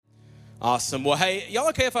Awesome. Well, hey, y'all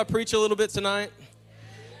okay if I preach a little bit tonight?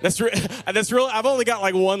 That's real. I've only got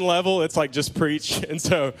like one level. It's like just preach. And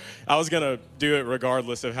so I was going to do it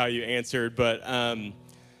regardless of how you answered. But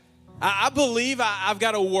I believe I've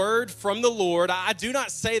got a word from the Lord. I do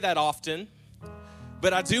not say that often,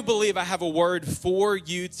 but I do believe I have a word for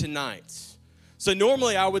you tonight. So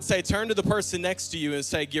normally I would say turn to the person next to you and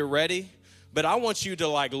say, get ready. But I want you to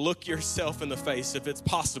like look yourself in the face if it's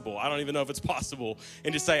possible. I don't even know if it's possible.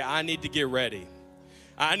 And just say, I need to get ready.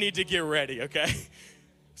 I need to get ready, okay?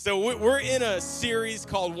 So we're in a series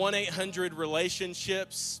called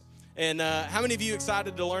 1-800-Relationships. And how many of you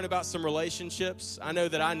excited to learn about some relationships? I know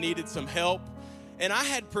that I needed some help. And I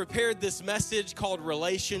had prepared this message called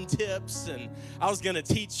Relation Tips. And I was going to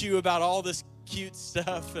teach you about all this cute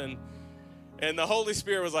stuff. And the Holy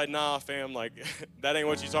Spirit was like, nah, fam, like, that ain't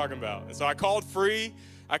what you're talking about. And so I called Free.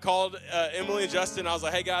 I called Emily and Justin. I was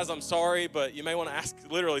like, hey, guys, I'm sorry, but you may want to ask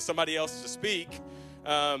literally somebody else to speak.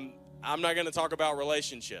 I'm not going to talk about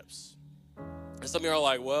relationships. And some of you are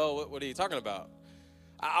like, well, what are you talking about?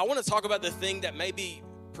 I want to talk about the thing that may be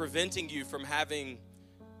preventing you from having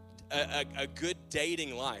a good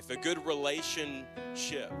dating life, a good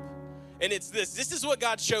relationship. And it's this. This is what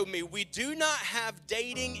God showed me. We do not have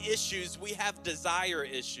dating issues. We have desire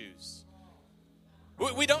issues.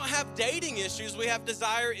 We don't have dating issues. We have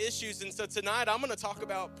desire issues. And so tonight, I'm going to talk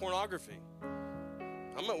about pornography.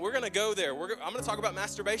 We're going to go there. I'm going to talk about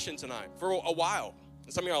masturbation tonight for a while.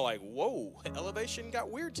 And some of you are like, whoa, elevation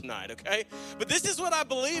got weird tonight, okay? But this is what I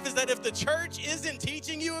believe is that if the church isn't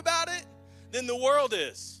teaching you about it, then the world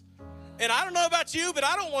is. And I don't know about you, but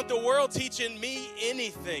I don't want the world teaching me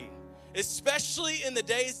anything, especially in the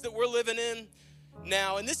days that we're living in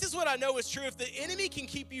now. And this is what I know is true. If the enemy can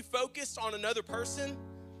keep you focused on another person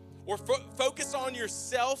or focused on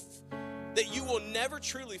yourself, that you will never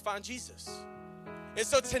truly find Jesus. And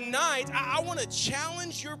so tonight, I want to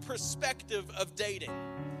challenge your perspective of dating,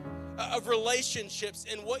 of relationships,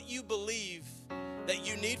 and what you believe that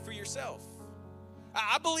you need for yourself.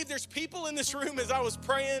 I believe there's people in this room as I was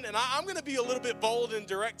praying, and I'm going to be a little bit bold and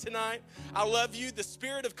direct tonight. I love you. The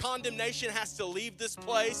spirit of condemnation has to leave this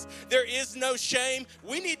place. There is no shame.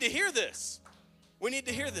 We need to hear this. We need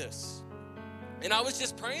to hear this. And I was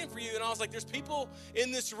just praying for you, and I was like, there's people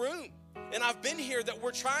in this room, and I've been here that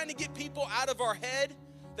we're trying to get people out of our head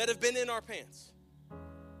that have been in our pants.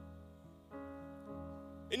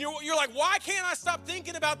 And you're like, why can't I stop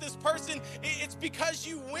thinking about this person? It's because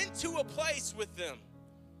you went to a place with them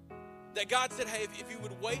that God said, hey, if you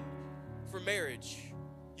would wait for marriage,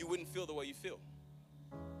 you wouldn't feel the way you feel.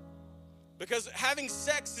 Because having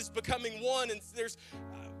sex is becoming one. And there's,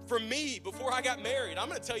 for me, before I got married, I'm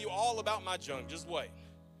going to tell you all about my junk. Just wait.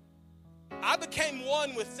 I became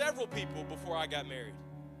one with several people before I got married.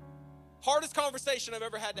 Hardest conversation I've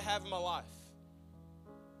ever had to have in my life.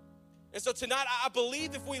 And so tonight, I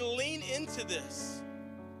believe if we lean into this,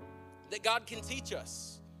 that God can teach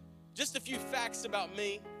us. Just a few facts about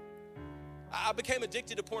me. I became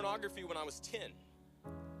addicted to pornography when I was 10.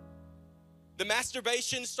 The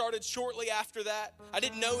masturbation started shortly after that. I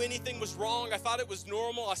didn't know anything was wrong. I thought it was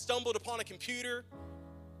normal. I stumbled upon a computer.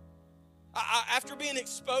 After being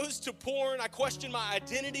exposed to porn, I questioned my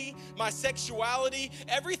identity, my sexuality.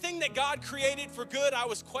 Everything that God created for good, I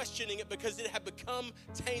was questioning it because it had become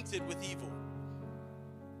tainted with evil.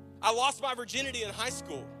 I lost my virginity in high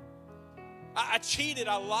school. I cheated,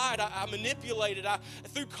 I lied, I manipulated.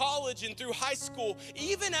 Through college and through high school,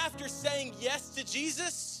 even after saying yes to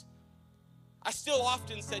Jesus, I still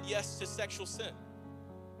often said yes to sexual sin.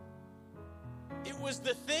 It was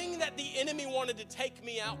the thing that the enemy wanted to take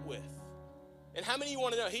me out with. And how many of you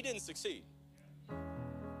want to know he didn't succeed?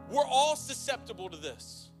 We're all susceptible to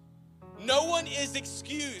this. No one is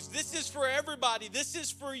excused. This is for everybody. This is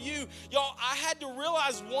for you. Y'all, I had to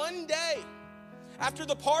realize one day, after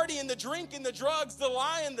the party and the drink and the drugs, the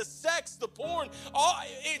lying, the sex, the porn,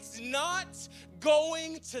 it's not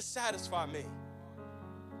going to satisfy me.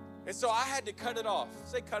 And so I had to cut it off.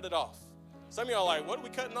 Say cut it off. Some of y'all are like, what are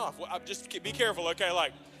we cutting off? Well, just be careful, okay?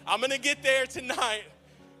 Like, I'm going to get there tonight.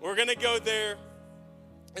 We're going to go there.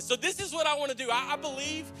 And so this is what I want to do. I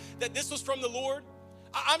believe that this was from the Lord.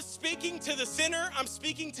 I'm speaking to the sinner. I'm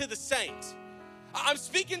speaking to the saint. I'm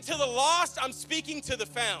speaking to the lost. I'm speaking to the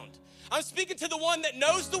found. I'm speaking to the one that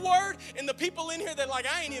knows the word and the people in here that like,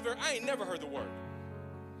 I ain't never heard the word.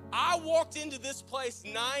 I walked into this place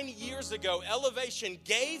 9 years ago. Elevation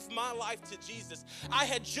gave my life to Jesus. I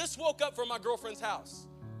had just woke up from my girlfriend's house.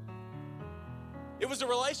 It was a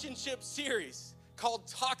relationship series called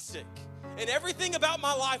Toxic. And everything about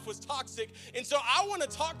my life was toxic. And so I want to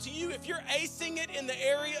talk to you if you're acing it in the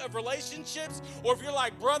area of relationships, or if you're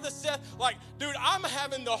like, Brother Seth, like, dude, I'm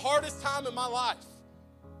having the hardest time in my life.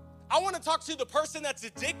 I want to talk to the person that's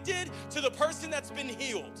addicted, to the person that's been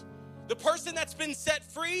healed, the person that's been set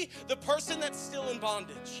free, the person that's still in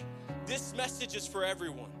bondage. This message is for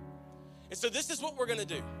everyone. And so this is what we're going to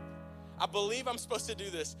do. I believe I'm supposed to do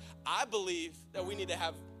this. I believe that we need to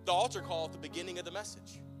have the altar call at the beginning of the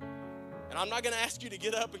message. And I'm not going to ask you to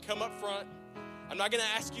get up and come up front. I'm not going to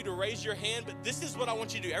ask you to raise your hand, but this is what I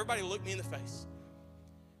want you to do. Everybody look me in the face.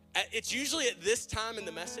 It's usually at this time in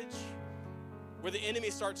the message where the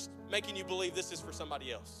enemy starts making you believe this is for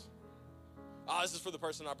somebody else. Oh, this is for the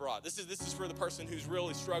person I brought. This is for the person who's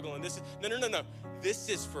really struggling. No. This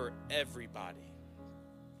is for everybody.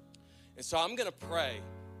 And so I'm going to pray,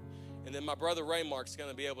 and then my brother Raymark's going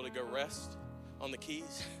to be able to go rest on the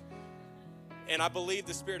keys. And I believe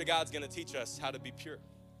the Spirit of God's going to teach us how to be pure.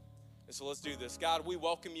 And so let's do this. God, we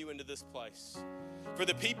welcome you into this place. For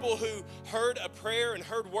the people who heard a prayer and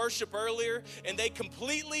heard worship earlier and they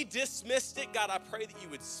completely dismissed it, God, I pray that you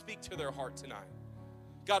would speak to their heart tonight.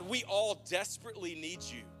 God, we all desperately need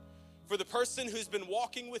you. For the person who's been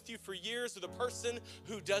walking with you for years, or the person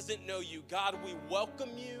who doesn't know you, God, we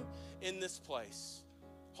welcome you in this place.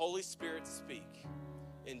 Holy Spirit, speak.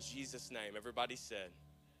 In Jesus' name, everybody said,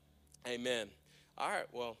 amen. All right,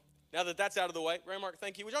 well, now that that's out of the way, Raymark,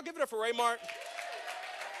 thank you. Would y'all give it up for Raymark?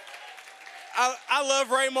 I love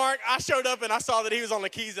Raymark. I showed up and I saw that he was on the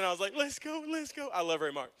keys and I was like, let's go. I love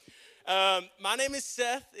Raymark. My name is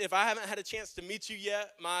Seth. If I haven't had a chance to meet you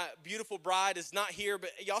yet, my beautiful bride is not here,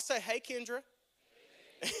 but y'all say, hey, Kendra.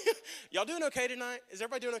 Y'all doing okay tonight? Is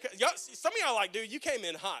everybody doing okay? Y'all, some of y'all are like, dude, you came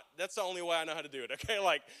in hot. That's the only way I know how to do it, okay?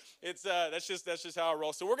 Like, it's that's just how I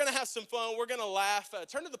roll. So we're going to have some fun. We're going to laugh.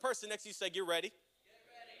 Turn to the person next to you and say, get ready. Get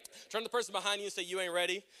ready. Turn to the person behind you and say, you ain't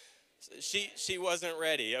ready. She wasn't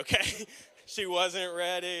ready, okay? She wasn't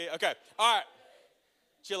ready. Okay, all right.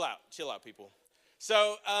 Chill out, people.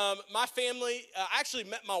 So my family, I actually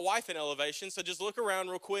met my wife in Elevation, so just look around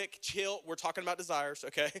real quick, chill. We're talking about desires,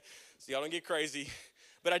 okay? So y'all don't get crazy.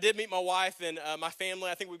 But I did meet my wife and my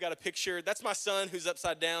family. I think we've got a picture. That's my son who's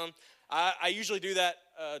upside down. I usually do that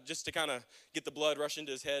just to kind of get the blood rushing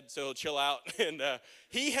to his head so he'll chill out. And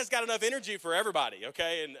he has got enough energy for everybody,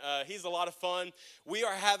 okay? And he's a lot of fun. We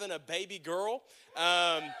are having a baby girl.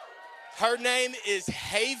 Her name is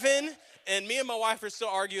Haven. And me and my wife are still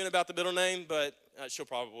arguing about the middle name, but she'll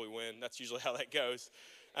probably win. That's usually how that goes.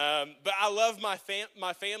 But I love my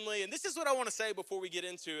family. And this is what I want to say before we get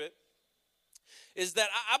into it, is that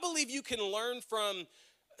I believe you can learn from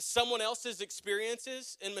someone else's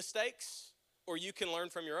experiences and mistakes, or you can learn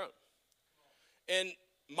from your own. And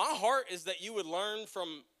my heart is that you would learn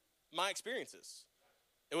from my experiences,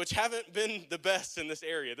 which haven't been the best in this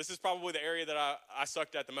area. This is probably the area that I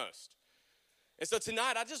sucked at the most. And so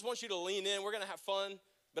tonight, I just want you to lean in. We're going to have fun,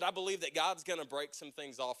 but I believe that God's going to break some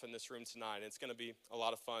things off in this room tonight. And it's going to be a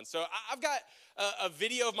lot of fun. So I've got a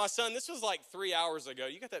video of my son. This was like 3 hours ago.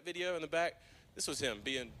 You got that video in the back? This was him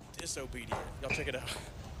being disobedient. Y'all check it out.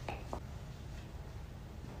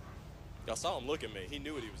 Y'all saw him look at me. He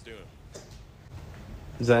knew what he was doing.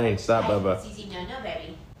 Zane, stop, Bubba. It's easy, no,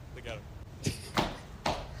 baby. Look at him.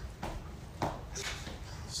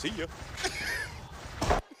 See ya.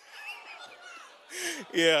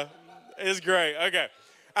 Yeah, it's great. Okay.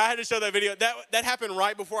 I had to show that video. That happened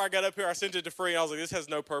right before I got up here. I sent it to Free. I was like, this has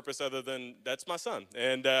no purpose other than that's my son.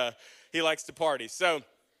 And he likes to party. So,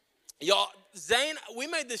 y'all, Zane, we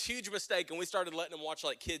made this huge mistake, and we started letting him watch,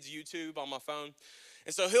 like, kids' YouTube on my phone.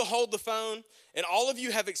 And so he'll hold the phone, and all of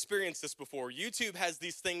you have experienced this before. YouTube has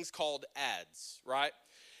these things called ads, right?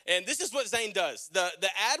 And this is what Zane does. The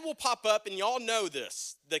ad will pop up, and y'all know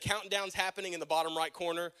this. The countdown's happening in the bottom right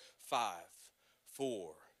corner. 5,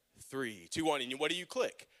 4, 3, 2, 1. And what do you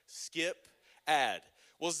click? Skip ad.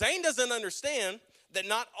 Well, Zane doesn't understand that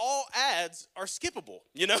not all ads are skippable,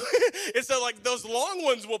 you know? And so, like, those long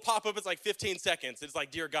ones will pop up. It's like 15 seconds. It's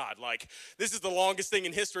like, dear God, like, this is the longest thing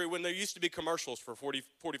in history when there used to be commercials for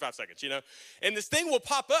 45 seconds, you know? And this thing will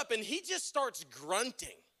pop up, and he just starts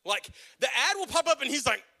grunting. Like, the ad will pop up, and he's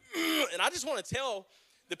like, ugh. And I just want to tell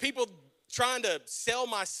the people trying to sell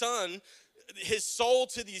my son his soul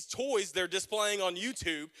to these toys they're displaying on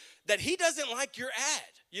YouTube that he doesn't like your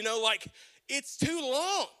ad. You know, like, it's too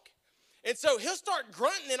long. And so he'll start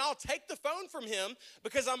grunting, and I'll take the phone from him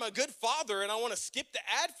because I'm a good father and I want to skip the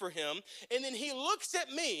ad for him. And then he looks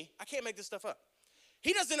at me. I can't make this stuff up.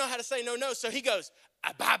 He doesn't know how to say no, so he goes,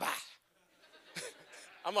 Ababa.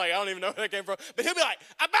 I'm like, I don't even know where that came from. But he'll be like,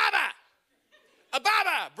 Ababa,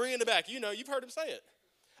 Ababa, bring it back. You know, you've heard him say it.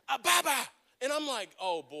 Baba. And I'm like,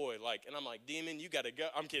 oh boy, like, and I'm like, demon, you gotta go.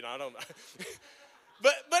 I'm kidding, I don't know.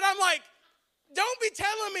 but I'm like, don't be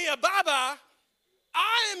telling me Baba.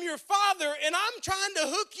 I am your father, and I'm trying to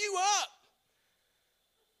hook you up.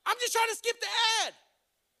 I'm just trying to skip the ad.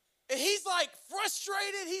 And he's like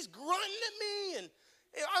frustrated. He's grunting at me, and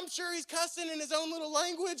I'm sure he's cussing in his own little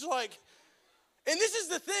language. Like, and this is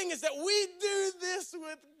the thing, is that we do this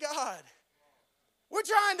with God. We're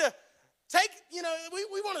trying to take,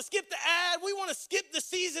 we want to skip the ad. We want to skip the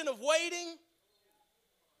season of waiting.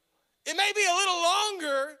 It may be a little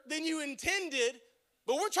longer than you intended,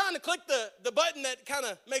 but we're trying to click the button that kind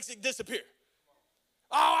of makes it disappear.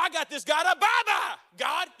 Oh, I got this God, Baba,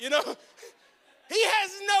 God, He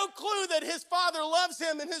has no clue that his father loves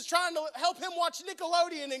him and is trying to help him watch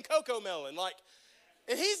Nickelodeon and CoComelon. Like,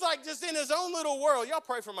 and he's like just in his own little world. Y'all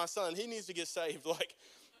pray for my son. He needs to get saved. Like,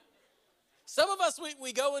 some of us,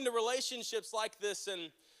 we go into relationships like this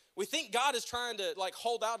and we think God is trying to like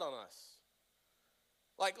hold out on us.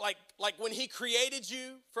 Like when he created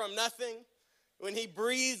you from nothing, when he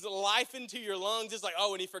breathed life into your lungs, it's like,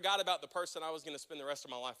 oh, and he forgot about the person I was going to spend the rest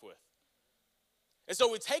of my life with. And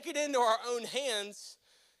so we take it into our own hands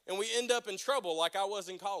and we end up in trouble like I was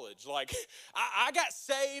in college. Like I got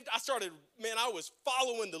saved. I was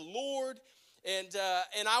following the Lord. And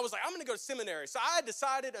I was like, I'm going to go to seminary. So I had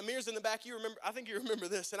decided, Amir's in the back, I think you remember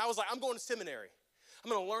this. And I was like, I'm going to seminary.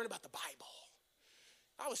 I'm going to learn about the Bible.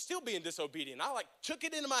 I was still being disobedient. I took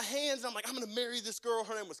it into my hands, and I'm like, I'm going to marry this girl.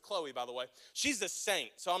 Her name was Chloe, by the way. She's a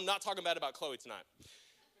saint, so I'm not talking bad about Chloe tonight.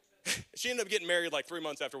 She ended up getting married 3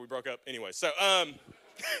 months after we broke up anyway. So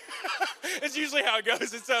it's usually how it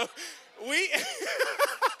goes. And so and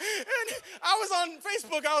I was on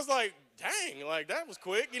Facebook. I was like, dang, that was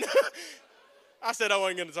quick, I said I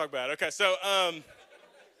wasn't going to talk about it. Okay, so I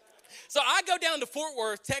go down to Fort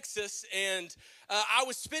Worth, Texas, and I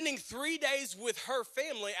was spending 3 days with her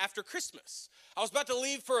family after Christmas. I was about to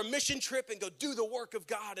leave for a mission trip and go do the work of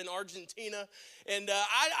God in Argentina. And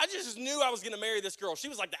I just knew I was going to marry this girl. She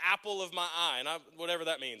was like the apple of my eye, and whatever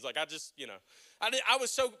that means. I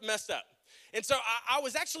was so messed up. And so I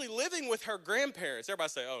was actually living with her grandparents. Everybody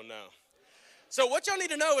say, oh, no. So what y'all need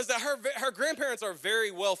to know is that her grandparents are very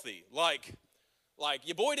wealthy. Like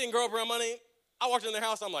your boy didn't grow up around money. I walked in their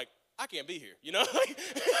house, I'm like, I can't be here,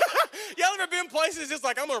 Y'all ever been places it's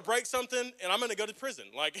like, I'm going to break something and I'm going to go to prison,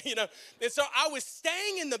 And so I was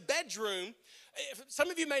staying in the bedroom.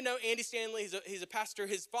 Some of you may know Andy Stanley. He's a pastor.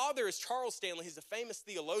 His father is Charles Stanley. He's a famous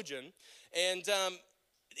theologian. And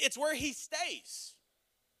it's where he stays.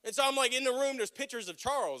 And so I'm in the room, there's pictures of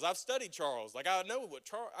Charles. I've studied Charles. I know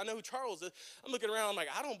who Charles is. I'm looking around, I'm like,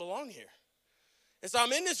 I don't belong here. And so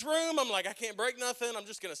I'm in this room, I'm like, I can't break nothing. I'm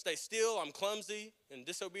just going to stay still. I'm clumsy and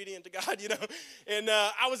disobedient to God, And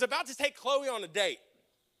I was about to take Chloe on a date.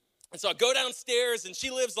 And so I go downstairs, and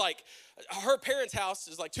she lives her parents' house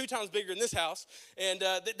is 2 times bigger than this house. And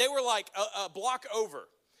they were a block over.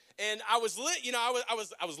 And I was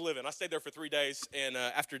I was living. I stayed there for 3 days. And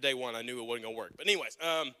after day 1, I knew it wasn't going to work. But anyways,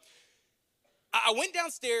 I went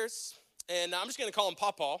downstairs, and I'm just going to call him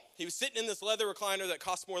Pawpaw. He was sitting in this leather recliner that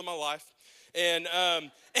cost more than my life. And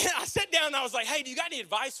I sat down and I was like, hey, do you got any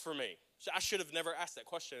advice for me? I should have never asked that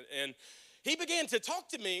question. And he began to talk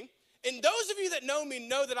to me. And those of you that know me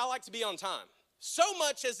know that I like to be on time. So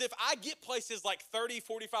much as if I get places 30,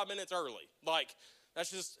 45 minutes early.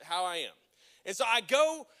 That's just how I am. And so I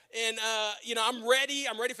go and, I'm ready.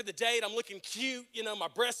 I'm ready for the date. I'm looking cute. My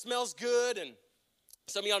breath smells good. And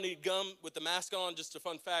some of y'all need gum with the mask on. Just a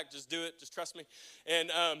fun fact. Just do it. Just trust me.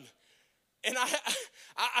 And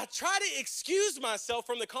I try to excuse myself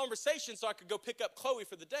from the conversation so I could go pick up Chloe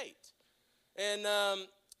for the date. And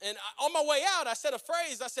on my way out, I said a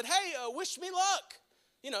phrase. I said, hey, wish me luck.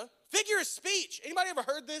 Figure of speech. Anybody ever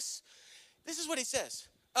heard this? This is what he says.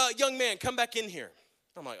 Young man, come back in here.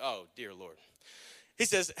 I'm like, oh, dear Lord. He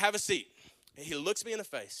says, have a seat. And he looks me in the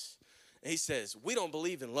face. And he says, we don't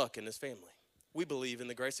believe in luck in this family. We believe in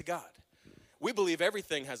the grace of God. We believe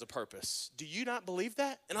everything has a purpose. Do you not believe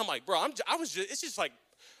that? And I'm like, bro, it's just I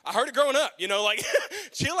heard it growing up,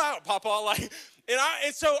 chill out, Papa.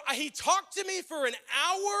 And so he talked to me for an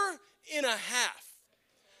hour and a half.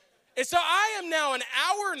 And so I am now an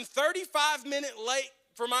hour and 35 minutes late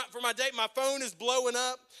for my date. My phone is blowing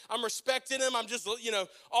up. I'm respecting him. I'm just,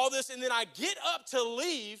 all this. And then I get up to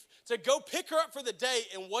leave to go pick her up for the date.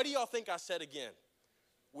 And what do y'all think I said again?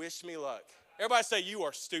 Wish me luck. Everybody say, you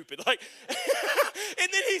are stupid. And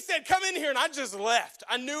then he said, come in here, and I just left.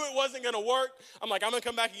 I knew it wasn't going to work. I'm like, I'm going to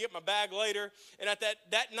come back and get my bag later. And at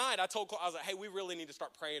that night, I was like, hey, we really need to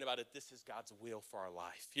start praying about it. This is God's will for our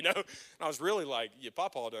life, And I was really like,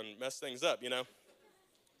 Papa done messed things up,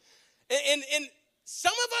 And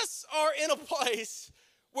some of us are in a place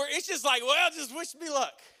where it's just like, well, just wish me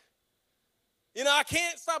luck. You know, I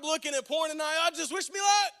can't stop looking at porn tonight. I just wish me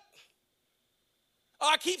luck.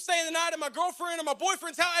 I keep staying the night at my girlfriend or my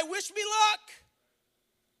boyfriend's house. I wish me luck.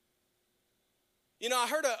 You know, I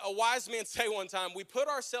heard a wise man say one time, we put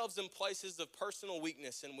ourselves in places of personal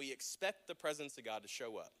weakness and we expect the presence of God to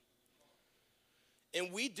show up.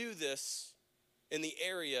 And we do this in the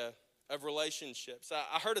area of relationships.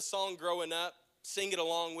 I heard a song growing up. Sing it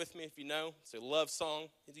along with me if you know. It's a love song.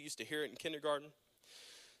 You used to hear it in kindergarten.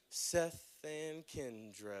 Seth and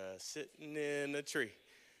Kendra sitting in a tree.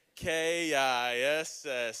 K-I-S-S-I-N-G.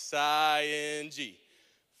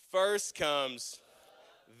 First comes,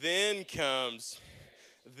 then comes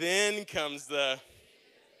the,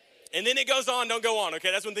 and then it goes on, don't go on,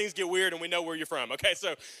 okay? That's when things get weird and we know where you're from, okay?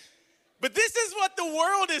 So, but this is what the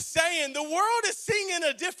world is saying. The world is singing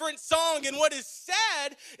a different song, and what is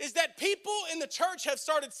sad is that people in the church have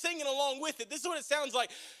started singing along with it. This is what it sounds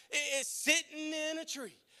like. It's sitting in a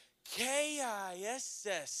tree. K-I-S-S-I-N-G.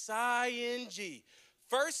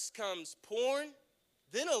 First comes porn,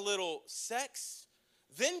 then a little sex,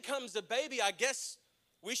 then comes a baby. I guess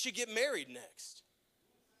we should get married next.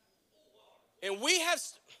 And we have,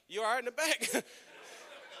 you all right in the back?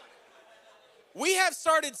 We have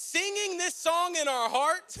started singing this song in our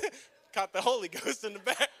heart. Caught the Holy Ghost in the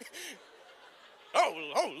back.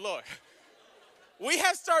 Oh, Lord. We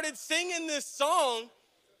have started singing this song.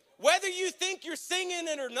 Whether you think you're singing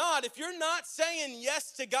it or not, if you're not saying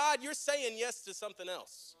yes to God, you're saying yes to something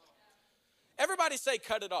else. Everybody say,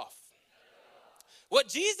 cut it off. What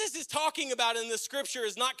Jesus is talking about in this scripture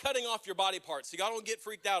is not cutting off your body parts. So y'all don't get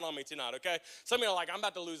freaked out on me tonight, okay? Some of you are like, I'm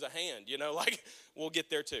about to lose a hand, you know, like, we'll get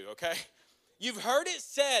there too, okay? You've heard it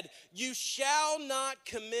said, you shall not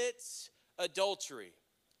commit adultery.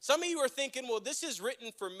 Some of you are thinking, well, this is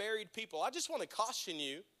written for married people. I just want to caution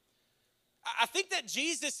you. I think that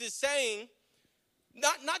Jesus is saying,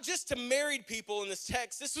 not just to married people in this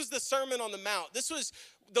text, this was the Sermon on the Mount. This was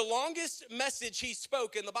the longest message he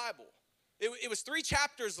spoke in the Bible. It was 3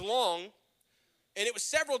 chapters long, and it was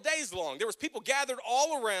several days long. There was people gathered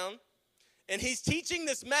all around. And he's teaching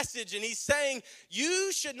this message, and he's saying,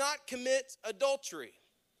 you should not commit adultery.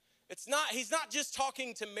 He's not just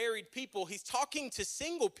talking to married people. He's talking to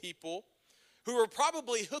single people who are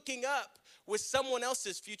probably hooking up with someone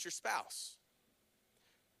else's future spouse.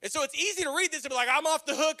 And so it's easy to read this and be like, I'm off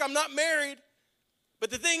the hook, I'm not married. But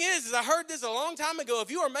the thing is I heard this a long time ago. If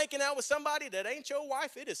you are making out with somebody that ain't your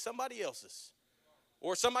wife, it is somebody else's.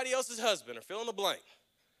 Or somebody else's husband, or fill in the blank.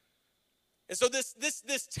 And so this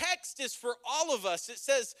text is for all of us. It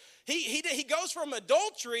says he goes from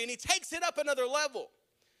adultery and he takes it up another level.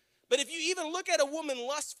 But if you even look at a woman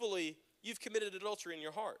lustfully, you've committed adultery in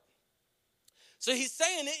your heart. So he's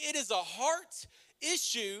saying it is a heart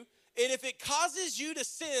issue, and if it causes you to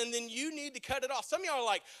sin, then you need to cut it off. Some of y'all are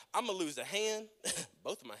like, I'm going to lose a hand,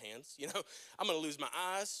 both of my hands, you know. I'm going to lose my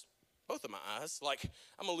eyes, both of my eyes. Like,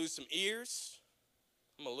 I'm going to lose some ears.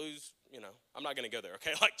 I'm going to lose, you know, I'm not going to go there,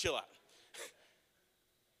 okay? Like, chill out.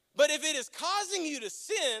 But if it is causing you to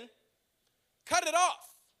sin, cut it off.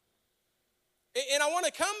 And I want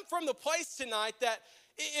to come from the place tonight that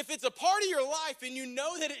if it's a part of your life and you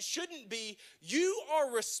know that it shouldn't be, you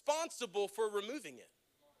are responsible for removing it.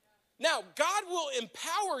 Now, God will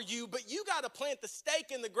empower you, but you got to plant the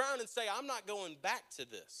stake in the ground and say, I'm not going back to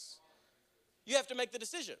this. You have to make the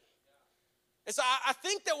decision. And so I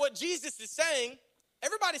think that what Jesus is saying,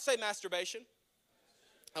 everybody say masturbation.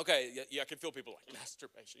 Okay, yeah, I can feel people like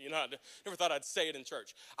masturbation. You know, I never thought I'd say it in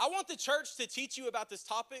church. I want the church to teach you about this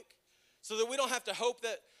topic so that we don't have to hope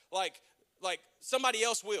that like somebody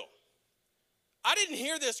else will. I didn't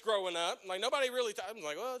hear this growing up. Like nobody really, I'm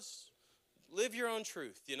like, well, just live your own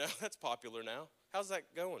truth, you know. That's popular now. How's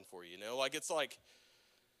that going for you, you know? Like it's like,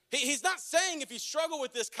 he's not saying if you struggle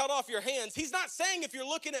with this, cut off your hands. He's not saying if you're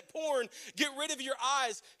looking at porn, get rid of your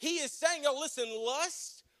eyes. He is saying, oh, listen,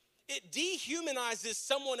 lust, it dehumanizes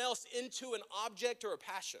someone else into an object or a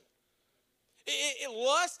passion.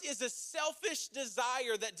 Lust is a selfish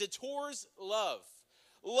desire that detours love.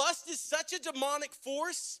 Lust is such a demonic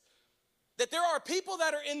force that there are people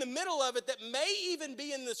that are in the middle of it that may even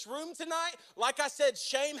be in this room tonight. Like I said,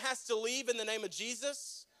 shame has to leave in the name of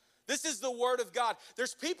Jesus. This is the word of God.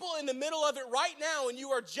 There's people in the middle of it right now, and you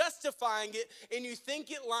are justifying it, and you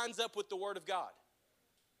think it lines up with the word of God.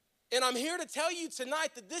 And I'm here to tell you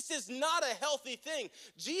tonight that this is not a healthy thing.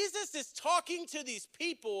 Jesus is talking to these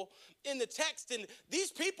people in the text, and these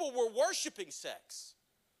people were worshiping sex.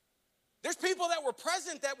 There's people that were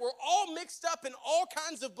present that were all mixed up in all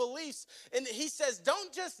kinds of beliefs. And he says,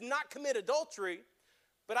 don't just not commit adultery,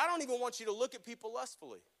 but I don't even want you to look at people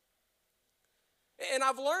lustfully. And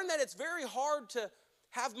I've learned that it's very hard to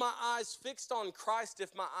have my eyes fixed on Christ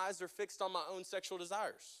if my eyes are fixed on my own sexual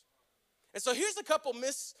desires. And so here's a couple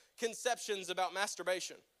misconceptions about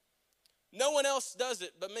masturbation. No one else does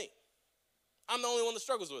it but me. I'm the only one that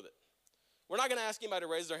struggles with it. We're not going to ask anybody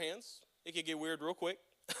to raise their hands. It could get weird real quick.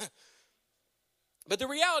 But the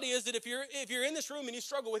reality is that if you're in this room and you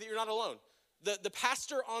struggle with it, you're not alone. The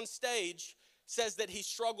pastor on stage says that he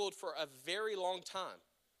struggled for a very long time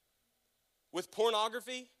with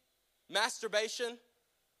pornography, masturbation,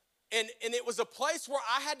 and it was a place where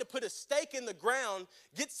I had to put a stake in the ground,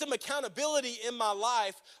 get some accountability in my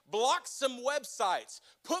life, block some websites,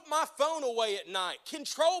 put my phone away at night,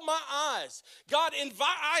 control my eyes. God,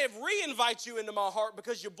 I have re-invite you into my heart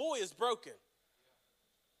because your boy is broken.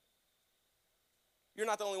 You're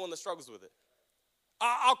not the only one that struggles with it.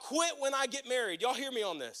 I'll quit when I get married. Y'all hear me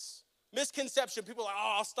on this. Misconception. People are like,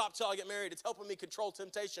 I'll stop till I get married. It's helping me control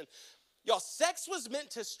temptation. Y'all, sex was meant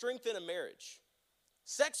to strengthen a marriage.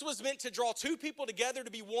 Sex was meant to draw two people together to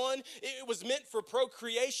be one. It was meant for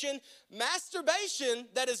procreation. Masturbation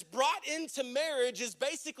that is brought into marriage is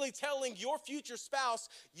basically telling your future spouse,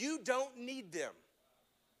 you don't need them.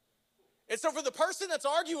 And so for the person that's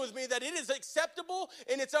arguing with me that it is acceptable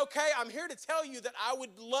and it's okay, I'm here to tell you that I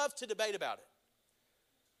would love to debate about it.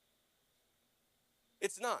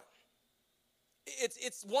 It's not.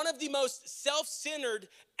 It's one of the most self-centered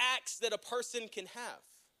acts that a person can have.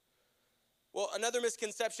 Well, another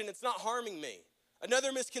misconception, it's not harming me.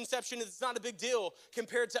 Another misconception is it's not a big deal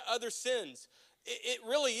compared to other sins. It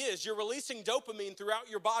really is. You're releasing dopamine throughout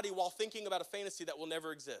your body while thinking about a fantasy that will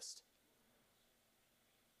never exist.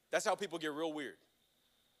 That's how people get real weird.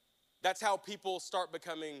 That's how people start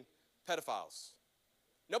becoming pedophiles.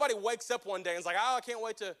 Nobody wakes up one day and is like, I can't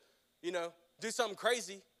wait to, do something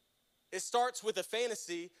crazy. It starts with a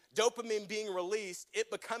fantasy, dopamine being released,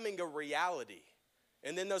 it becoming a reality.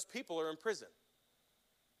 And then those people are in prison.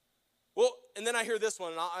 Well, and then I hear this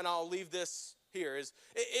one, and I'll leave this here, is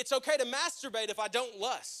it's okay to masturbate if I don't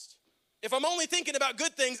lust. If I'm only thinking about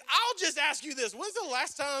good things, I'll just ask you this. When's the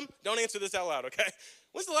last time, don't answer this out loud, okay?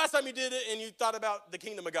 When's the last time you did it and you thought about the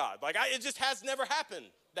kingdom of God? It just has never happened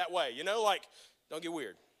that way, don't get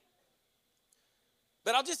weird.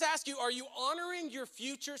 But I'll just ask you, are you honoring your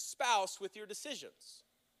future spouse with your decisions?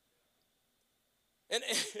 And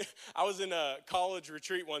I was in a college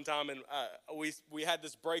retreat one time, and we had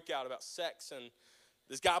this breakout about sex, and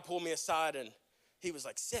this guy pulled me aside, and he was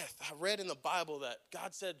like, Seth, I read in the Bible that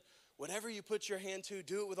God said, whatever you put your hand to,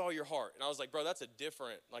 do it with all your heart. And I was like, bro, that's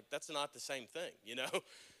that's not the same thing,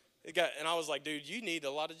 And I was like, dude, you need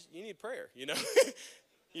prayer,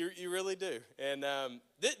 You really do. And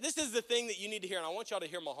this is the thing that you need to hear, and I want y'all to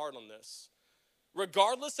hear my heart on this.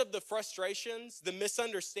 Regardless of the frustrations, the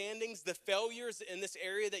misunderstandings, the failures in this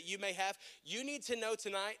area that you may have, you need to know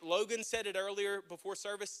tonight, Logan said it earlier before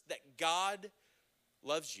service, that God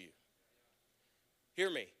loves you. Hear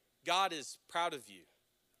me. God is proud of you.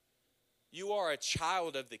 You are a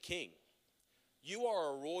child of the King. You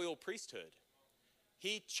are a royal priesthood.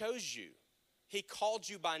 He chose you. He called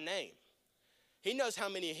you by name. He knows how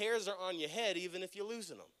many hairs are on your head, even if you're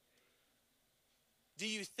losing them. Do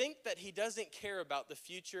you think that he doesn't care about the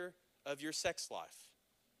future of your sex life?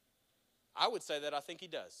 I would say that I think he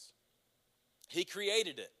does. He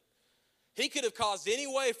created it. He could have caused any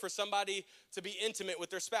way for somebody to be intimate with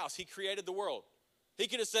their spouse. He created the world. He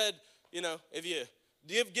could have said, if you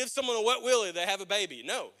give someone a wet willy, they have a baby.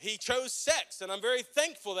 No, he chose sex, and I'm very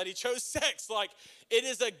thankful that he chose sex. It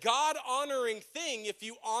is a God-honoring thing if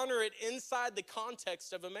you honor it inside the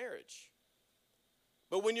context of a marriage.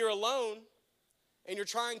 But when you're alone and you're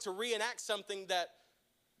trying to reenact something that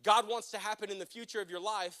God wants to happen in the future of your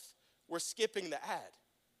life, we're skipping the ad.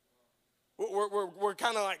 We're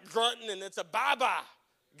kind of grunting, and it's a bye-bye.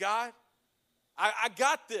 God, I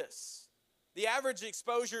got this. The average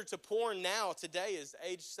exposure to porn now today is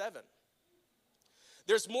age 7.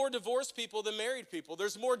 There's more divorced people than married people.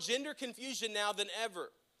 There's more gender confusion now than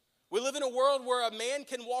ever. We live in a world where a man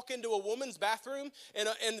can walk into a woman's bathroom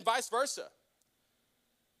and vice versa.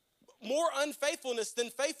 More unfaithfulness than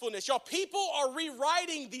faithfulness. Y'all, people are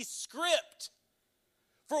rewriting the script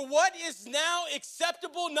for what is now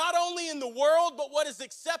acceptable not only in the world, but what is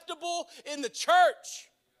acceptable in the church.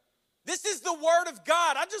 This is the Word of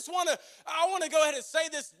God. I want to go ahead and say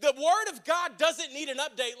this. The Word of God doesn't need an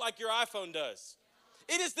update like your iPhone does.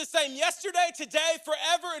 It is the same yesterday, today,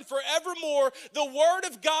 forever, and forevermore. The Word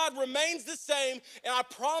of God remains the same, and I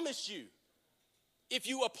promise you, if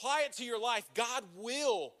you apply it to your life, God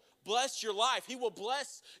will bless your life. He will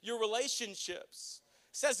bless your relationships.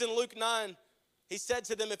 It says in Luke 9, He said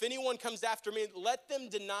to them, if anyone comes after me, let them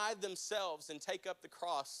deny themselves and take up the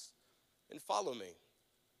cross and follow me.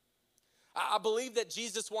 I believe that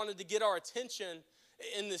Jesus wanted to get our attention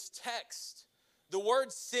in this text. The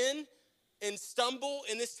word sin and stumble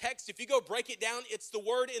in this text, if you go break it down, it's the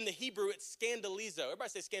word in the Hebrew, it's scandalizo. Everybody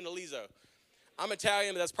say scandalizo. I'm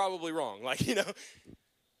Italian, but that's probably wrong.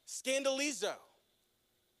 Scandalizo.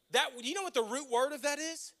 You know what the root word of that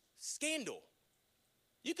is? Scandal.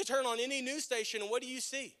 You could turn on any news station and what do you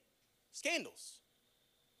see? Scandals.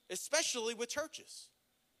 Especially with churches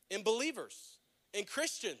and believers and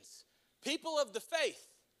Christians, people of the faith.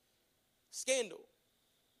 Scandal.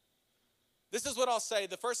 This is what I'll say.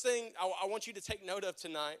 The first thing I want you to take note of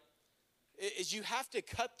tonight is you have to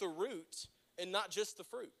cut the root and not just the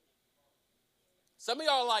fruit. Some of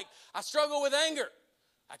y'all are like, I struggle with anger.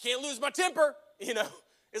 I can't lose my temper.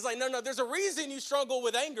 It's like, no, there's a reason you struggle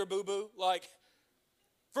with anger, boo-boo.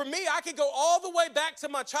 For me, I could go all the way back to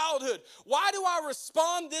my childhood. Why do I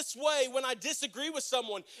respond this way when I disagree with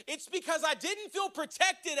someone? It's because I didn't feel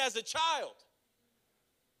protected as a child.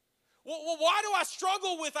 Well, why do I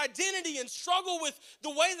struggle with identity and struggle with the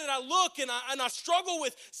way that I look and I struggle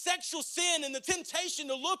with sexual sin and the temptation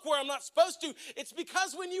to look where I'm not supposed to? It's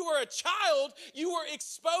because when you were a child, you were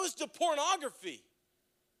exposed to pornography.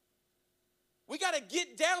 We got to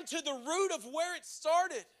get down to the root of where it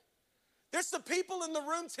started. There's some people in the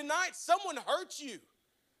room tonight, someone hurt you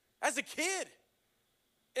as a kid.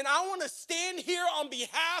 And I want to stand here on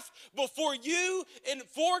behalf before you and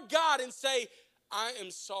for God and say, I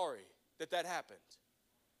am sorry that happened.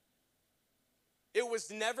 It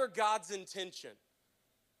was never God's intention.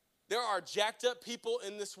 There are jacked up people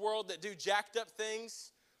in this world that do jacked up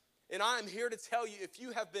things. And I am here to tell you, if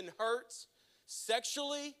you have been hurt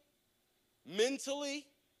sexually, mentally,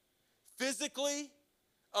 physically,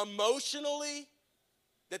 emotionally,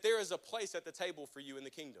 that there is a place at the table for you in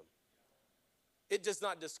the kingdom. It does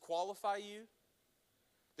not disqualify you.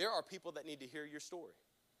 There are people that need to hear your story.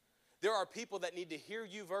 There are people that need to hear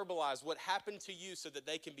you verbalize what happened to you so that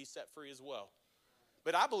they can be set free as well.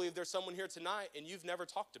 But I believe there's someone here tonight and you've never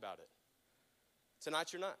talked about it.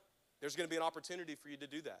 Tonight you're not. There's going to be an opportunity for you to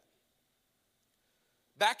do that.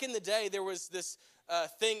 Back in the day, there was this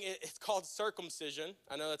thing, it's called circumcision.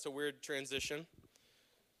 I know that's a weird transition.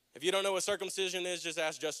 If you don't know what circumcision is, just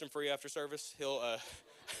ask Justin Free after service.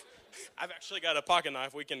 I've actually got a pocket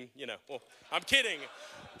knife. We can, I'm kidding.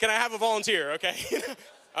 Can I have a volunteer, okay?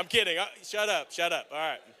 I'm kidding. Shut up. All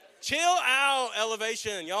right. Chill out,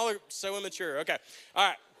 Elevation. Y'all are so immature. Okay. All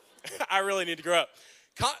right. I really need to grow up.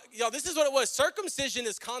 Y'all, this is what it was. Circumcision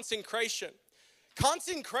is consecration.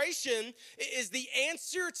 Consecration is the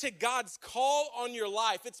answer to God's call on your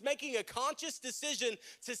life. It's making a conscious decision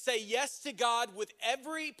to say yes to God with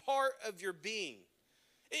every part of your being.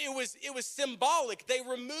 It was symbolic. They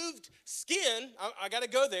removed skin. I got to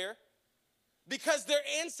go there. Because their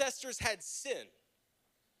ancestors had sin.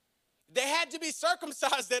 They had to be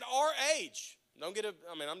circumcised at our age.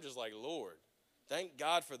 I'm just like, Lord, thank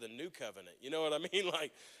God for the new covenant. You know what I mean?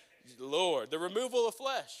 Lord, the removal of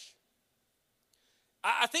flesh.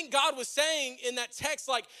 I think God was saying in that text,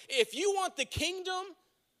 if you want the kingdom,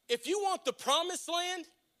 if you want the promised land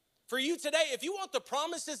for you today, if you want the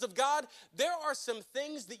promises of God, there are some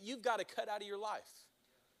things that you've got to cut out of your life.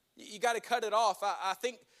 You got to cut it off. I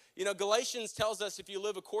think, Galatians tells us if you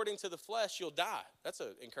live according to the flesh, you'll die. That's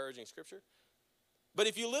an encouraging scripture. But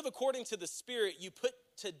if you live according to the Spirit, you put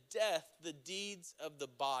to death the deeds of the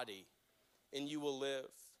body, and you will live.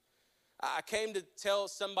 I came to tell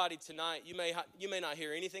somebody tonight, you may not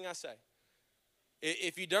hear anything I say.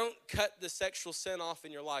 If you don't cut the sexual sin off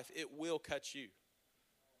in your life, it will cut you.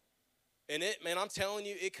 And I'm telling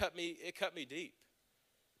you, it cut me deep.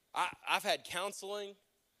 I've had counseling.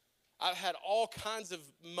 I've had all kinds of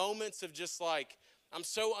moments of just I'm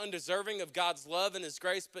so undeserving of God's love and his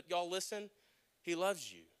grace, but y'all listen, he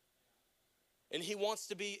loves you. And he wants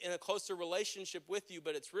to be in a closer relationship with you,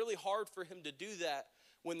 but it's really hard for him to do that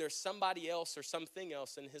when there's somebody else or something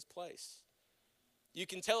else in his place. You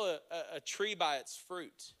can tell a tree by its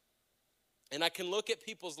fruit. And I can look at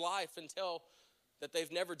people's life and tell that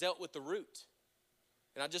they've never dealt with the root.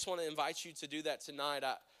 And I just want to invite you to do that tonight.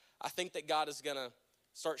 I think that God is going to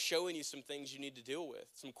start showing you some things you need to deal with,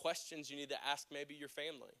 some questions you need to ask maybe your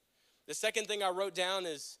family. The second thing I wrote down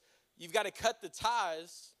is you've got to cut the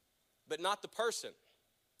ties, but not the person.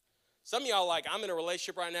 Some of y'all I'm in a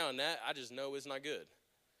relationship right now, and that I just know is not good.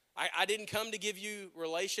 I didn't come to give you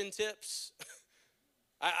relation tips.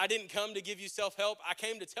 I didn't come to give you self-help. I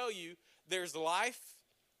came to tell you there's life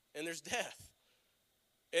and there's death.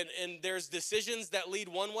 And there's decisions that lead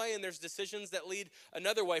one way and there's decisions that lead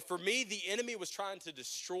another way. For me, the enemy was trying to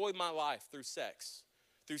destroy my life through sex,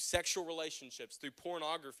 through sexual relationships, through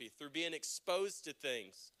pornography, through being exposed to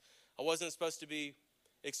things I wasn't supposed to be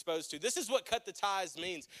exposed to. This is what cut the ties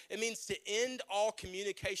means. It means to end all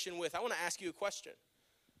communication with. I want to ask you a question.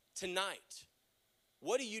 Tonight,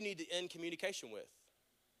 what do you need to end communication with?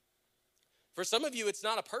 For some of you, it's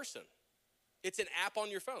not a person. It's an app on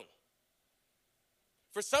your phone.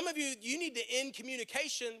 For some of you, you need to end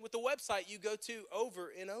communication with the website you go to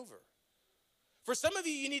over and over. For some of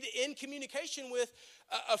you, you need to end communication with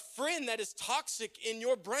a friend that is toxic in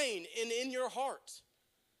your brain and in your heart,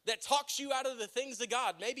 that talks you out of the things of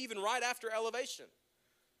God, maybe even right after elevation.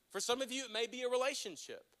 For some of you, it may be a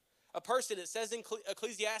relationship. A person, it says in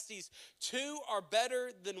Ecclesiastes, 2 are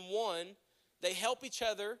better than 1. They help each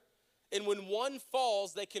other, and when one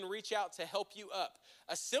falls, they can reach out to help you up.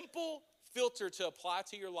 A simple filter to apply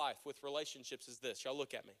to your life with relationships is this. Y'all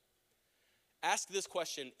look at me. Ask this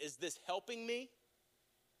question, is this helping me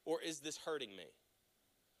or is this hurting me?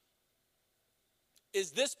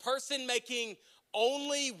 Is this person making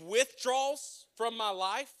only withdrawals from my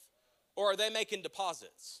life or are they making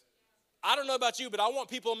deposits? I don't know about you, but I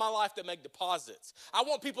want people in my life that make deposits. I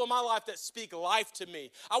want people in my life that speak life to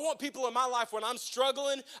me. I want people in my life when I'm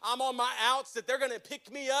struggling, I'm on my outs, that they're going to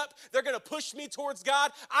pick me up. They're going to push me towards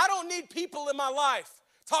God. I don't need people in my life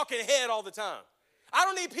talking head all the time. I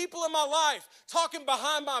don't need people in my life talking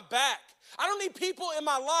behind my back. I don't need people in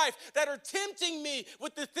my life that are tempting me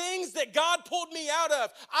with the things that God pulled me out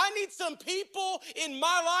of. I need some people in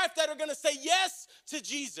my life that are going to say yes to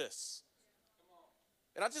Jesus.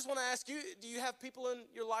 And I just want to ask you, do you have people in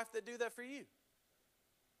your life that do that for you?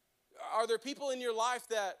 Are there people in your life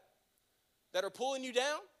that are pulling you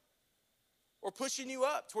down or pushing you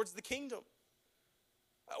up towards the kingdom?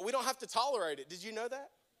 We don't have to tolerate it. Did you know that?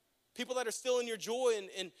 People that are still in your joy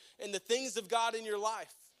and the things of God in your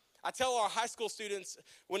life. I tell our high school students,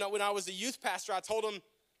 when I was a youth pastor, I told them,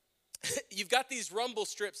 you've got these rumble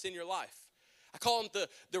strips in your life. I call them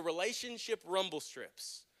the relationship rumble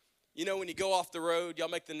strips. You know, when you go off the road, y'all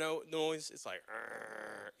make the noise. It's like,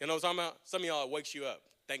 you know what I'm talking about? Some of y'all, it wakes you up.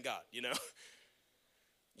 Thank God, you know.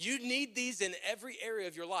 You need these in every area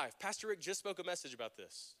of your life. Pastor Rick just spoke a message about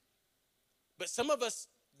this. But some of us,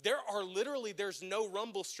 there's no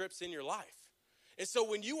rumble strips in your life. And so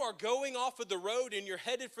when you are going off of the road and you're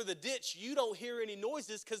headed for the ditch, you don't hear any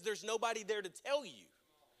noises because there's nobody there to tell you.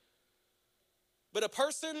 But a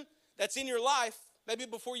person that's in your life, maybe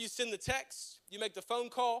before you send the text, you make the phone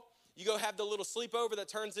call, you go have the little sleepover that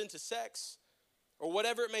turns into sex, or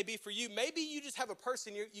whatever it may be for you. Maybe you just have a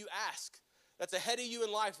person you ask that's ahead of you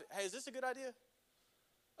in life. Hey, is this a good idea?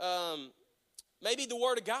 Maybe the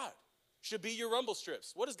Word of God should be your rumble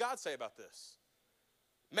strips. What does God say about this?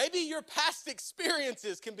 Maybe your past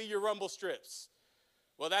experiences can be your rumble strips.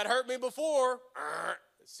 Well, that hurt me before.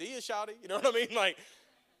 See you, shawty. You know what I mean? Like,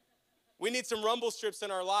 we need some rumble strips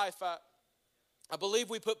in our life. I believe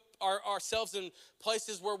we put ourselves in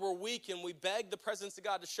places where we're weak and we beg the presence of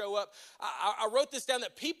God to show up. I wrote this down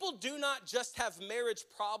that people do not just have marriage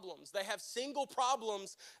problems. They have single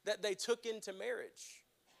problems that they took into marriage.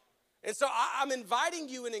 And so I'm inviting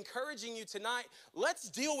you and encouraging you tonight, let's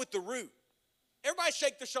deal with the root. Everybody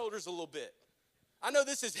shake their shoulders a little bit. I know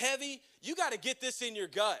this is heavy. You got to get this in your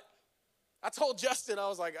gut. I told Justin, I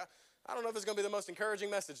was like, I don't know if it's going to be the most encouraging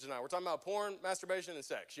message tonight. We're talking about porn, masturbation, and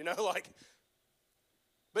sex, you know, like.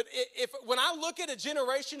 But when I look at a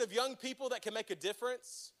generation of young people that can make a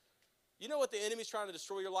difference, you know what the enemy's trying to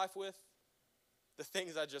destroy your life with? The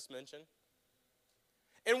things I just mentioned.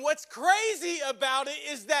 And what's crazy about it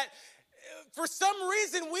is that for some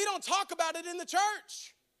reason we don't talk about it in the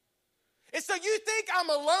church. And so you think I'm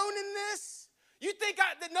alone in this? You think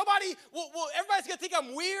that nobody, everybody's going to think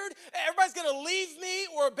I'm weird? Everybody's going to leave me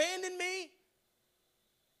or abandon me?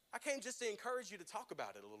 I came just to encourage you to talk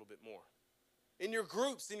about it a little bit more. In your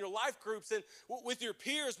groups, in your life groups, and with your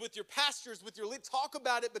peers, with your pastors, with your lead, talk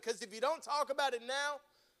about it, because if you don't talk about it now,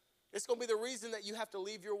 it's going to be the reason that you have to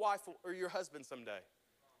leave your wife or your husband someday.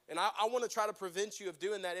 And I want to try to prevent you of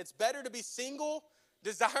doing that. It's better to be single,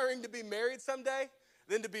 desiring to be married someday,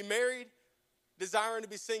 than to be married, desiring to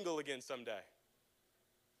be single again someday.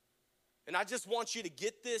 And I just want you to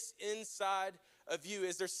get this inside of you.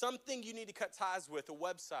 Is there something you need to cut ties with? A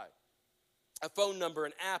website, a phone number,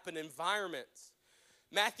 an app, an environment?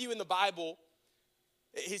 Matthew in the Bible,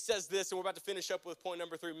 he says this, and we're about to finish up with point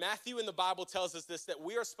number 3. Matthew in the Bible tells us this, that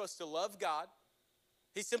we are supposed to love God.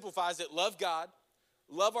 He simplifies it, love God,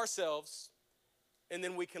 love ourselves, and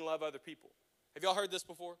then we can love other people. Have y'all heard this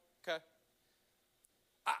before? Okay.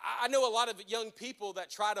 I know a lot of young people that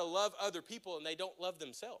try to love other people and they don't love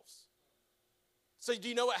themselves. So do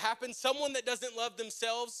you know what happens? Someone that doesn't love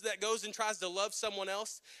themselves, that goes and tries to love someone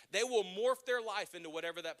else, they will morph their life into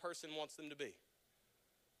whatever that person wants them to be.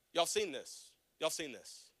 Y'all seen this? Y'all seen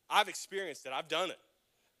this? I've experienced it. I've done it.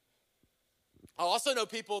 I also know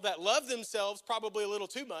people that love themselves probably a little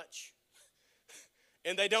too much,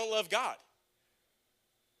 and they don't love God.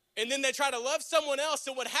 And then they try to love someone else,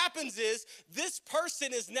 and what happens is this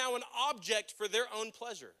person is now an object for their own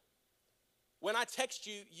pleasure. When I text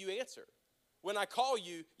you, you answer. When I call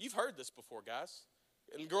you, you've heard this before, guys.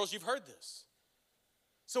 And girls, you've heard this.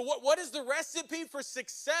 So what is the recipe for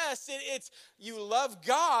success? It's you love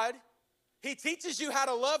God. He teaches you how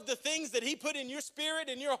to love the things that he put in your spirit,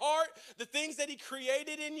 in your heart, the things that he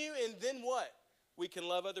created in you, and then what? We can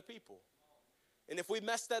love other people. And if we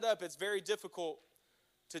mess that up, it's very difficult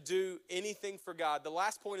to do anything for God. The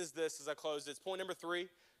last point is this as I close. It's point number 3,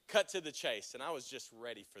 cut to the chase. And I was just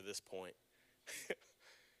ready for this point.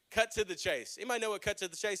 Cut to the chase. Anybody know what cut to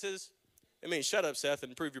the chase is? I mean, shut up, Seth,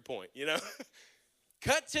 and prove your point, you know?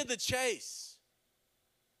 Cut to the chase.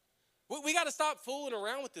 We got to stop fooling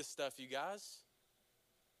around with this stuff, you guys.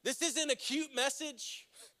 This isn't a cute message.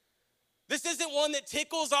 This isn't one that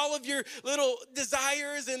tickles all of your little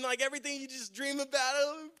desires and like everything you just dream about.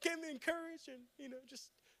 Oh, can encourage and, you know, just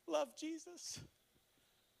love Jesus.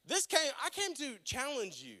 I came to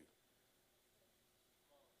challenge you.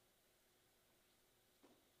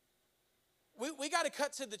 We got to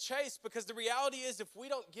cut to the chase because the reality is if we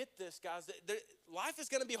don't get this, guys, life is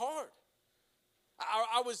going to be hard.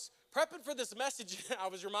 I was prepping for this message. I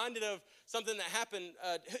was reminded of something that happened.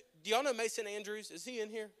 Do y'all know Mason Andrews? Is he in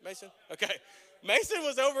here, Mason? Okay. Mason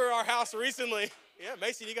was over at our house recently. Yeah,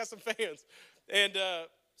 Mason, you got some fans. And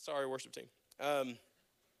sorry, worship team.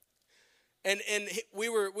 We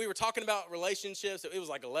were talking about relationships. It was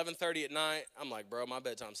like 11:30 at night. I'm like, bro, my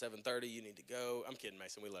bedtime's 7:30. You need to go. I'm kidding,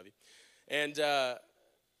 Mason. We love you. And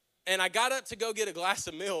I got up to go get a glass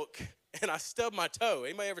of milk, and I stubbed my toe.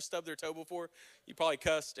 Anybody ever stubbed their toe before? You probably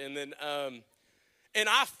cussed. And then, and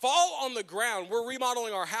I fall on the ground. We're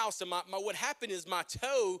remodeling our house, and what happened is my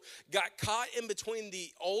toe got caught in between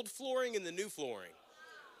the old flooring and the new flooring.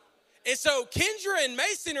 And so Kendra and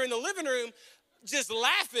Mason are in the living room just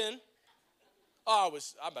laughing. Oh,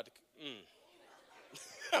 I'm about to,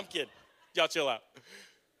 I'm kidding. Y'all chill out.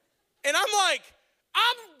 And I'm like,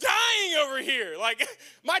 I'm dying over here. Like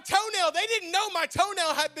my toenail, they didn't know my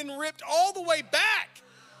toenail had been ripped all the way back.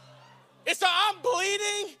 And so I'm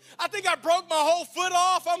bleeding. I think I broke my whole foot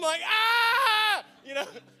off. I'm like, ah, you know.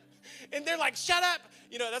 And they're like, shut up.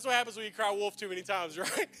 You know, that's what happens when you cry wolf too many times,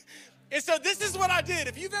 right? And so this is what I did.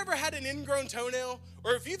 If you've ever had an ingrown toenail,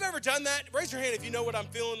 or if you've ever done that, raise your hand if you know what I'm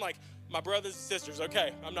feeling like. My brothers and sisters,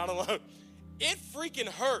 okay, I'm not alone. It freaking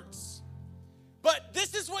hurts. But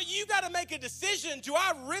this is what you got to make a decision. Do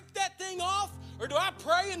I rip that thing off, or do I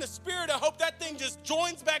pray in the spirit and hope that thing just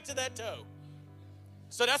joins back to that toe?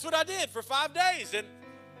 So that's what I did for 5 days.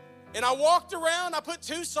 And I walked around. I put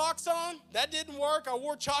 2 socks on. That didn't work. I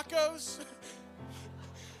wore Chacos.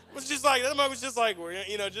 It was just like,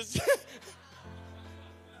 you know, just.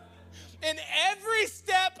 And every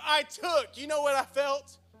step I took, you know what I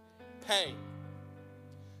felt? Pain.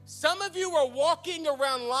 Some of you are walking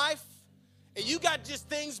around life and you got just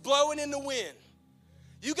things blowing in the wind.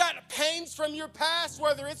 You got pains from your past,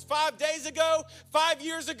 whether it's 5 days ago, 5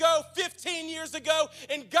 years ago, 15 years ago,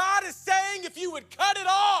 and God is saying if you would cut it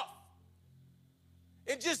off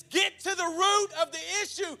and just get to the root of the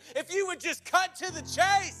issue, if you would just cut to the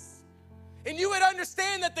chase, and you would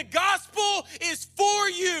understand that the gospel is for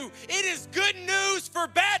you. It is good news for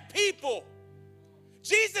bad people.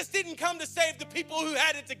 Jesus didn't come to save the people who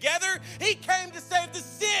had it together. He came to save the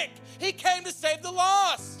sick. He came to save the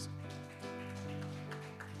lost.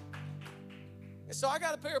 And so I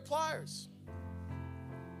got a pair of pliers.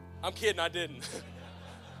 I'm kidding, I didn't.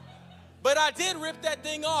 But I did rip that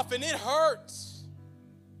thing off, and it hurts.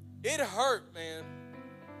 It hurt, man.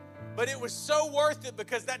 But it was so worth it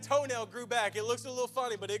because that toenail grew back. It looks a little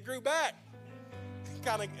funny, but it grew back.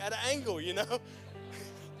 Kind of at an angle, you know.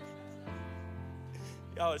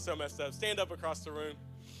 Y'all are so messed up. Stand up across the room.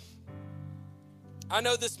 I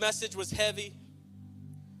know this message was heavy,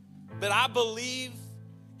 but I believe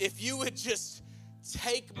if you would just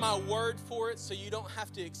take my word for it so you don't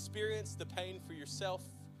have to experience the pain for yourself.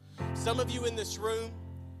 Some of you in this room,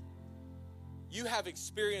 you have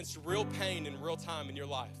experienced real pain in real time in your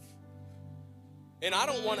life. And I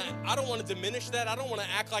don't want to diminish that. I don't want to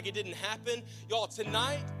act like it didn't happen. Y'all,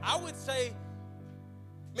 tonight, I would say,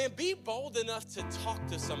 man, be bold enough to talk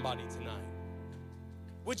to somebody tonight.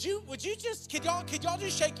 Would you just, could y'all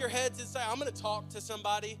just shake your heads and say, I'm gonna talk to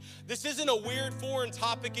somebody. This isn't a weird foreign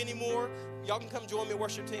topic anymore. Y'all can come join me,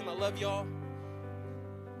 worship team. I love y'all.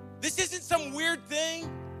 This isn't some weird thing.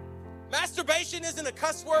 Masturbation isn't a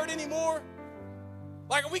cuss word anymore.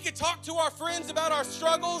 Like, we could talk to our friends about our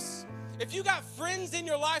struggles. If you got friends in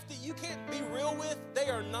your life that you can't be real with, they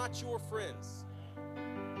are not your friends.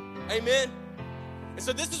 Amen. And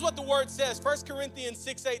so this is what the word says, 1 Corinthians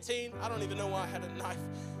 6:18. I don't even know why I had a knife.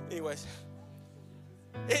 Anyways,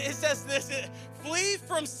 it says this, flee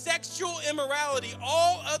from sexual immorality.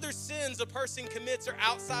 All other sins a person commits are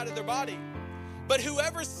outside of their body. But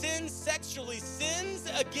whoever sins sexually sins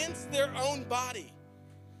against their own body.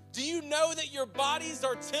 Do you know that your bodies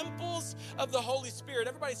are temples of the Holy Spirit?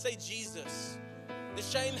 Everybody say Jesus. The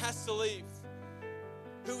shame has to leave.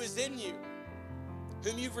 Who is in you?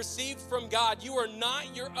 Whom you've received from God. You are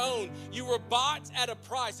not your own. You were bought at a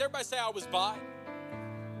price. Everybody say, I was bought.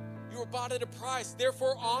 You were bought at a price.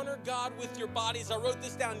 Therefore, honor God with your bodies. I wrote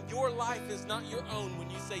this down. Your life is not your own when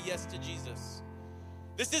you say yes to Jesus.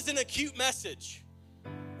 This isn't a cute message.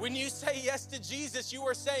 When you say yes to Jesus, you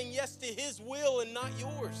are saying yes to his will and not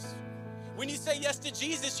yours. When you say yes to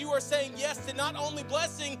Jesus, you are saying yes to not only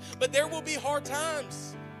blessing, but there will be hard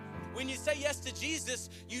times. When you say yes to Jesus,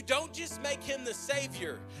 you don't just make him the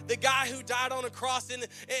Savior, the guy who died on a cross, and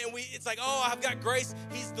it's like, oh, I've got grace.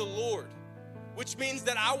 He's the Lord, which means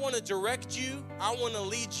that I want to direct you. I want to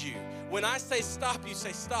lead you. When I say stop, you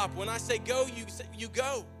say stop. When I say go, you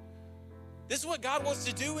go. This is what God wants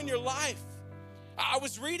to do in your life. I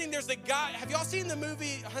was reading, there's a guy, have y'all seen the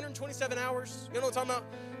movie 127 Hours? You know what I'm talking about?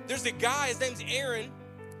 There's a guy, his name's Aaron.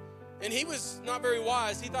 And he was not very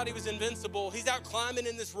wise. He thought he was invincible. He's out climbing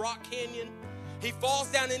in this rock canyon. He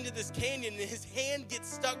falls down into this canyon and his hand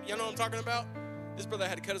gets stuck. You know what I'm talking about? This brother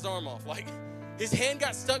had to cut his arm off. Like, his hand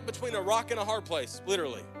got stuck between a rock and a hard place,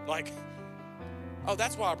 literally. Like, oh,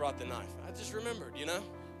 that's why I brought the knife. I just remembered, you know?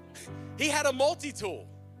 He had a multi-tool.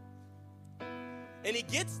 And he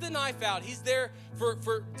gets the knife out. He's there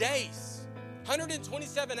for days,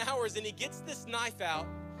 127 hours, and he gets this knife out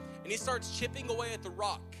and he starts chipping away at the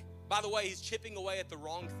rock. By the way, he's chipping away at the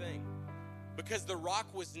wrong thing because the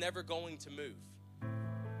rock was never going to move.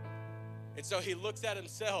 And so he looks at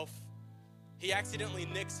himself. He accidentally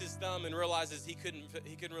nicks his thumb and realizes he couldn't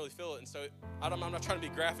really feel it. And so I'm not trying to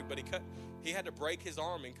be graphic, but he had to break his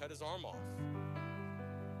arm and cut his arm off.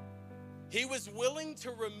 He was willing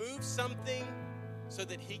to remove something so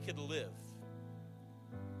that he could live.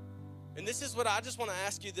 And this is what I just want to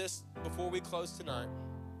ask you this before we close tonight.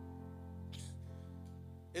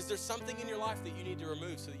 Is there something in your life that you need to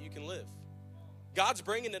remove so that you can live? God's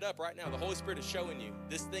bringing it up right now. The Holy Spirit is showing you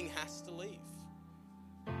this thing has to leave.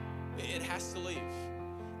 It has to leave.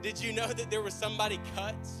 Did you know that there was somebody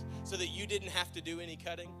cut so that you didn't have to do any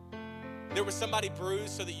cutting? There was somebody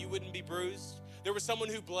bruised so that you wouldn't be bruised. There was someone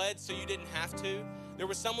who bled so you didn't have to. There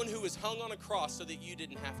was someone who was hung on a cross so that you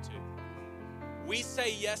didn't have to. We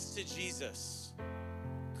say yes to Jesus.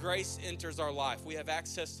 Grace enters our life. We have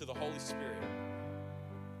access to the Holy Spirit.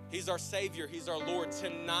 He's our Savior. He's our Lord.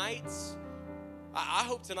 Tonight, I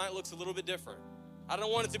hope tonight looks a little bit different. I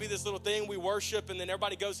don't want it to be this little thing we worship and then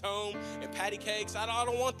everybody goes home and patty cakes. I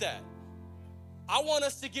don't want that. I want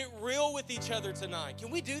us to get real with each other tonight. Can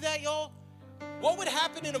we do that, y'all? What would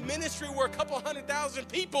happen in a ministry where a couple 100,000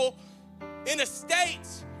 people in a state,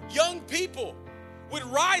 young people, would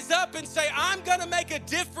rise up and say, I'm going to make a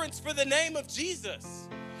difference for the name of Jesus.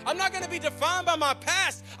 I'm not going to be defined by my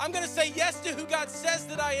past. I'm going to say yes to who God says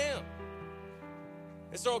that I am.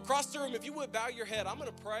 And so across the room, if you would bow your head, I'm going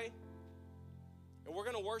to pray. And we're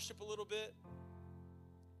going to worship a little bit.